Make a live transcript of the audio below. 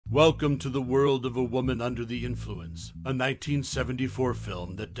Welcome to the world of A Woman Under the Influence, a 1974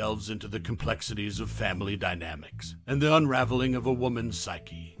 film that delves into the complexities of family dynamics and the unraveling of a woman's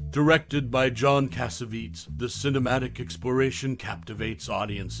psyche. Directed by John Cassavetes, the cinematic exploration captivates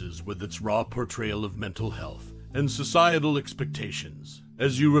audiences with its raw portrayal of mental health and societal expectations.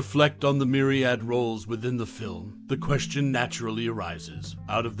 As you reflect on the myriad roles within the film, the question naturally arises,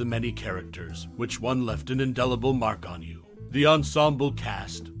 out of the many characters, which one left an indelible mark on you? The ensemble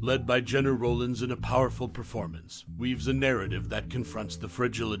cast, led by Gena Rowlands in a powerful performance, weaves a narrative that confronts the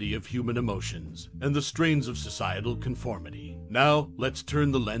fragility of human emotions and the strains of societal conformity. Now, let's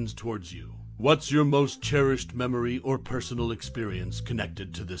turn the lens towards you. What's your most cherished memory or personal experience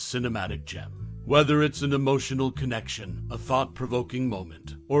connected to this cinematic gem? Whether it's an emotional connection, a thought-provoking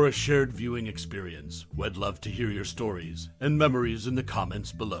moment, or a shared viewing experience, we'd love to hear your stories and memories in the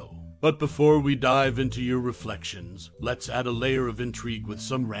comments below. But before we dive into your reflections, let's add a layer of intrigue with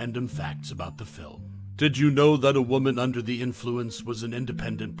some random facts about the film. Did you know that A Woman Under the Influence was an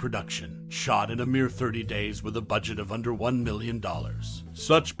independent production, shot in a mere 30 days with a budget of under $1 million?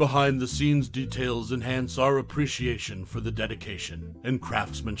 Such behind-the-scenes details enhance our appreciation for the dedication and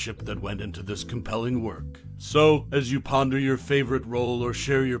craftsmanship that went into this compelling work. So, as you ponder your favorite role or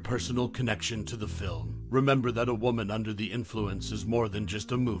share your personal connection to the film, remember that A Woman Under the Influence is more than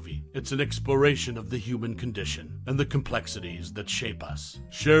just a movie. It's an exploration of the human condition and the complexities that shape us.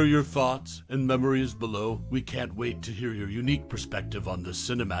 Share your thoughts and memories below. We can't wait to hear your unique perspective on this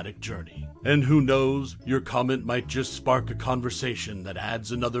cinematic journey. And who knows, your comment might just spark a conversation that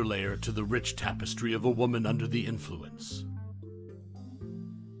adds another layer to the rich tapestry of A Woman Under the Influence.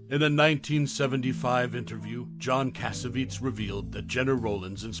 In a 1975 interview, John Cassavetes revealed that Gena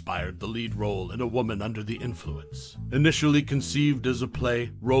Rowlands inspired the lead role in A Woman Under the Influence. Initially conceived as a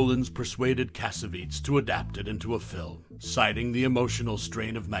play, Rowlands persuaded Cassavetes to adapt it into a film, citing the emotional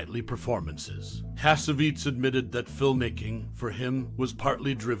strain of nightly performances. Cassavetes admitted that filmmaking, for him, was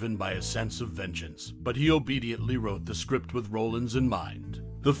partly driven by a sense of vengeance, but he obediently wrote the script with Rowlands in mind.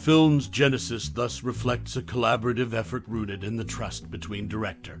 The film's genesis thus reflects a collaborative effort rooted in the trust between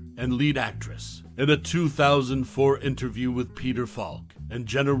director and lead actress. In a 2004 interview with Peter Falk and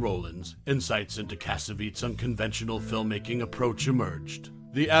Gena Rowlands, insights into Cassavetes' unconventional filmmaking approach emerged.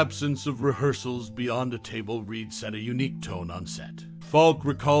 The absence of rehearsals beyond a table read set a unique tone on set. Falk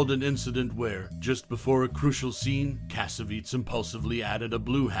recalled an incident where, just before a crucial scene, Cassavetes impulsively added a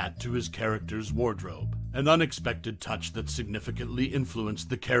blue hat to his character's wardrobe, an unexpected touch that significantly influenced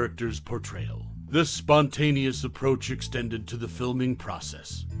the character's portrayal. This spontaneous approach extended to the filming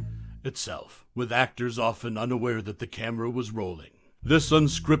process itself, with actors often unaware that the camera was rolling. This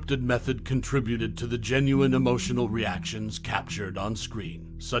unscripted method contributed to the genuine emotional reactions captured on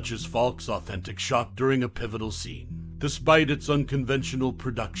screen, such as Falk's authentic shock during a pivotal scene. Despite its unconventional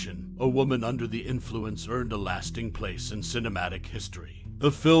production, A Woman Under the Influence earned a lasting place in cinematic history.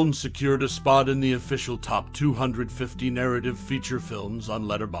 The film secured a spot in the official top 250 narrative feature films on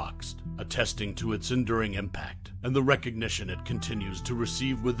Letterboxd, attesting to its enduring impact and the recognition it continues to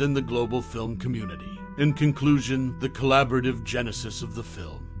receive within the global film community. In conclusion, the collaborative genesis of the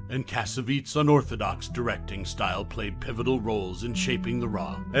film and Cassavetes' unorthodox directing style played pivotal roles in shaping the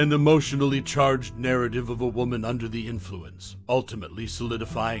raw and emotionally charged narrative of A Woman Under the Influence, ultimately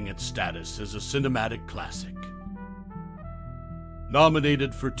solidifying its status as a cinematic classic.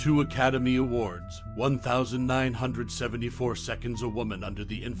 Nominated for 2 Academy Awards, 1,974 seconds A Woman Under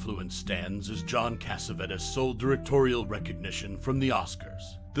the Influence stands as John Cassavetes' sole directorial recognition from the Oscars.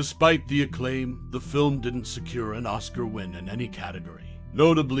 Despite the acclaim, the film didn't secure an Oscar win in any category.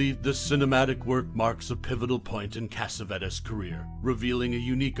 Notably, this cinematic work marks a pivotal point in Cassavetes' career, revealing a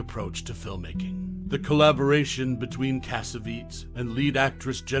unique approach to filmmaking. The collaboration between Cassavetes and lead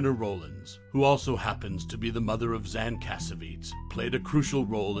actress Gena Rowlands, who also happens to be the mother of Zan Cassavetes, played a crucial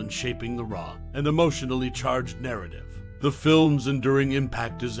role in shaping the raw and emotionally charged narrative. The film's enduring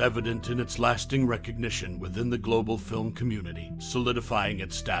impact is evident in its lasting recognition within the global film community, solidifying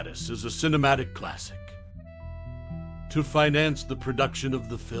its status as a cinematic classic. To finance the production of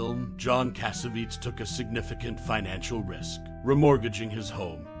the film, John Cassavetes took a significant financial risk, remortgaging his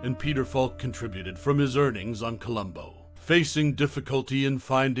home, and Peter Falk contributed from his earnings on Columbo. Facing difficulty in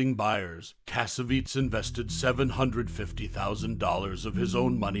finding buyers, Cassavetes invested $750,000 of his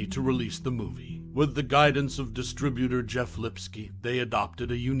own money to release the movie. With the guidance of distributor Jeff Lipsky, they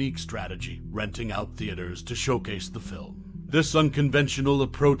adopted a unique strategy, renting out theaters to showcase the film. This unconventional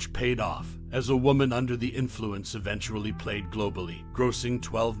approach paid off, as A Woman Under the Influence eventually played globally, grossing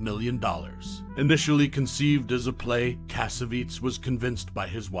 $12 million. Initially conceived as a play, Cassavetes was convinced by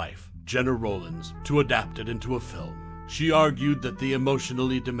his wife, Gena Rowlands, to adapt it into a film. She argued that the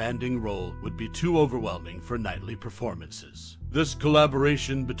emotionally demanding role would be too overwhelming for nightly performances. This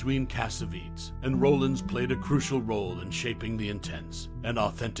collaboration between Cassavetes and Rowlands played a crucial role in shaping the intense and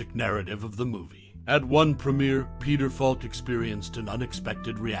authentic narrative of the movie. At one premiere, Peter Falk experienced an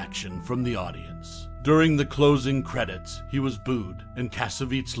unexpected reaction from the audience. During the closing credits, he was booed, and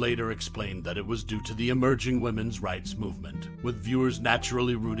Cassavetes later explained that it was due to the emerging women's rights movement, with viewers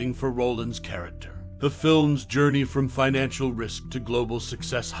naturally rooting for Rowlands' character. The film's journey from financial risk to global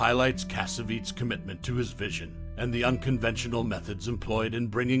success highlights Cassavetes' commitment to his vision and the unconventional methods employed in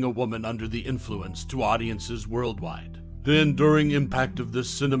bringing a woman under the influence to audiences worldwide. The enduring impact of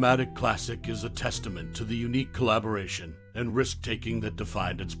this cinematic classic is a testament to the unique collaboration and risk-taking that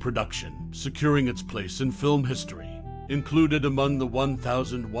defined its production, securing its place in film history. Included among the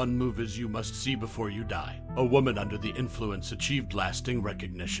 1001 movies you must see before you die, A Woman Under the Influence achieved lasting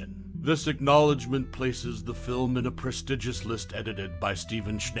recognition. This acknowledgement places the film in a prestigious list edited by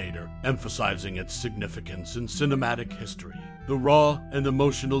Stephen Schneider, emphasizing its significance in cinematic history. The raw and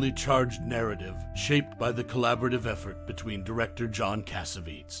emotionally charged narrative, shaped by the collaborative effort between director John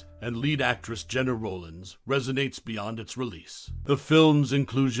Cassavetes and lead actress Gena Rowlands, resonates beyond its release. The film's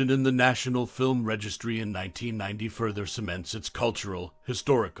inclusion in the National Film Registry in 1990 further cements its cultural,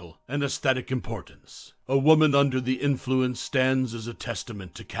 historical, and aesthetic importance. A Woman Under the Influence stands as a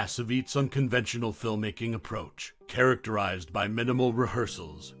testament to Cassavetes' unconventional filmmaking approach, characterized by minimal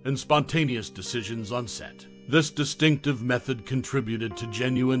rehearsals and spontaneous decisions on set. This distinctive method contributed to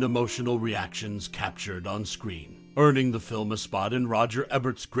genuine emotional reactions captured on screen, earning the film a spot in Roger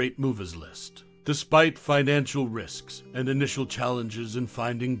Ebert's Great Movies list. Despite financial risks and initial challenges in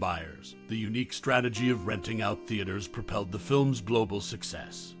finding buyers, the unique strategy of renting out theaters propelled the film's global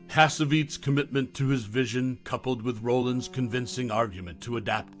success. Cassavetes' commitment to his vision, coupled with Rowlands' convincing argument to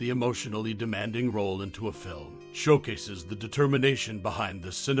adapt the emotionally demanding role into a film, showcases the determination behind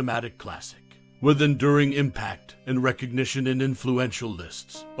this cinematic classic. With enduring impact and recognition in influential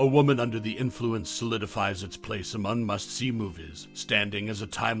lists, A Woman Under the Influence solidifies its place among must-see movies, standing as a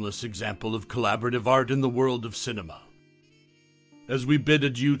timeless example of collaborative art in the world of cinema. As we bid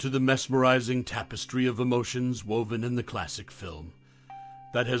adieu to the mesmerizing tapestry of emotions woven in the classic film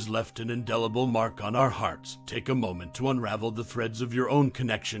that has left an indelible mark on our hearts, take a moment to unravel the threads of your own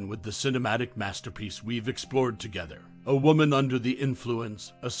connection with the cinematic masterpiece we've explored together. A Woman Under the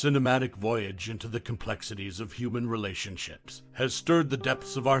Influence, a cinematic voyage into the complexities of human relationships, has stirred the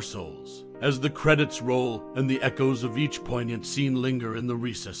depths of our souls. As the credits roll and the echoes of each poignant scene linger in the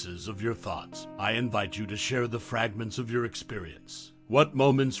recesses of your thoughts, I invite you to share the fragments of your experience. What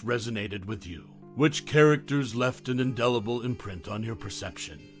moments resonated with you? Which characters left an indelible imprint on your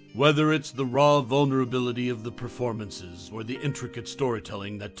perception? Whether it's the raw vulnerability of the performances or the intricate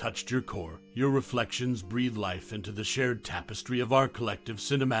storytelling that touched your core, your reflections breathe life into the shared tapestry of our collective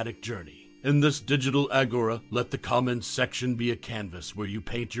cinematic journey. In this digital agora, let the comments section be a canvas where you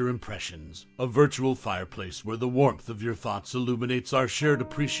paint your impressions, a virtual fireplace where the warmth of your thoughts illuminates our shared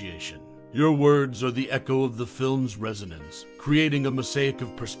appreciation. Your words are the echo of the film's resonance, creating a mosaic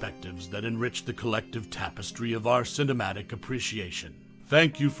of perspectives that enrich the collective tapestry of our cinematic appreciation.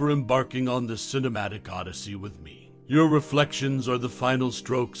 Thank you for embarking on this cinematic odyssey with me. Your reflections are the final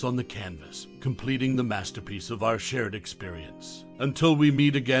strokes on the canvas, completing the masterpiece of our shared experience. Until we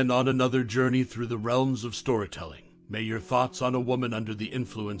meet again on another journey through the realms of storytelling, may your thoughts on A Woman Under the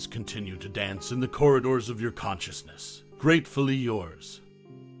Influence continue to dance in the corridors of your consciousness. Gratefully yours,